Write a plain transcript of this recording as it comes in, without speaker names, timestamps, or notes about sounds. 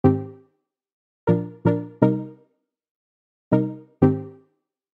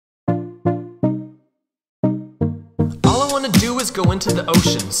wanna do is go into the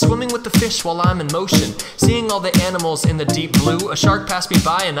ocean, swimming with the fish while I'm in motion, seeing all the animals in the deep blue. A shark passed me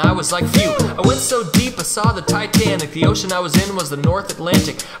by and I was like, phew. I went so deep I saw the Titanic. The ocean I was in was the North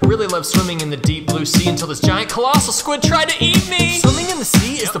Atlantic. I really love swimming in the deep blue sea until this giant colossal squid tried to eat me. Swimming in the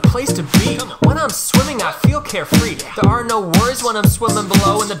sea is the place to be. When I'm swimming I feel carefree. There are no worries when I'm swimming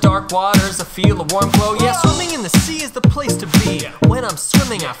below in the dark waters. I feel a warm glow. Yeah, swimming in the sea is the place to be. When I'm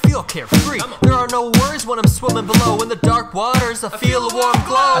swimming I feel carefree. There are no worries when I'm swimming below in the dark waters. I feel a warm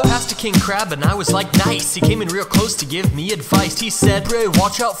glow. I passed a king crab and I was like, nice. He came in real close to give me advice. He said, Bray,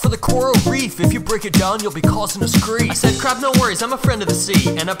 watch out for the coral reef. If you break it down you'll be causing us grief. I said, crab, no worries, I'm a friend of the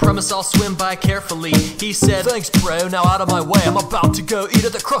sea, and I promise I'll swim by carefully. He said, thanks bro, now out of my way, I'm about to go eat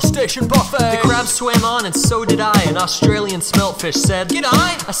at the crustacean buffet. The crab swam on and so did I. An Australian smeltfish said,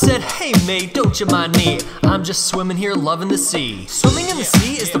 g'day. I said, hey mate, don't you mind me, I'm just swimming here loving the sea. Swimming in the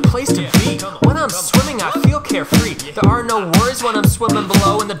sea is the place to be. When I'm swimming I feel carefree. There are no worries when I'm swimming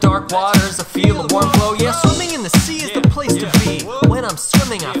below in the dark waters. I feel a warm glow. Yeah, swimming in the sea is the place to be. When I'm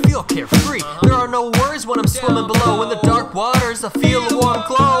swimming I feel carefree. There are no worries when I'm swimming below in the dark waters. I feel a warm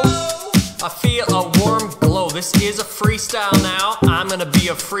glow. I feel a warm glow. This is a freestyle now. I'm gonna be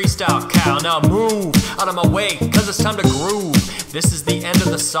a freestyle cow. Now move out of my way, cause it's time to groove. This is the end of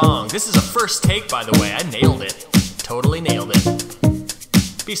the song. This is a first take, by the way. I nailed it. Totally nailed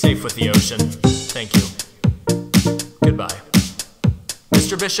it. Be safe with the ocean. Thank you. Goodbye.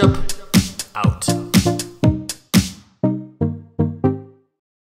 Mr. Bishop, out.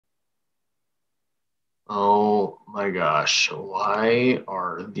 Oh my gosh, why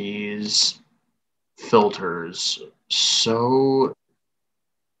are these filters so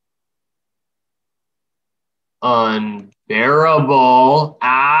unbearable?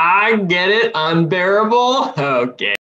 I get it, unbearable? Okay.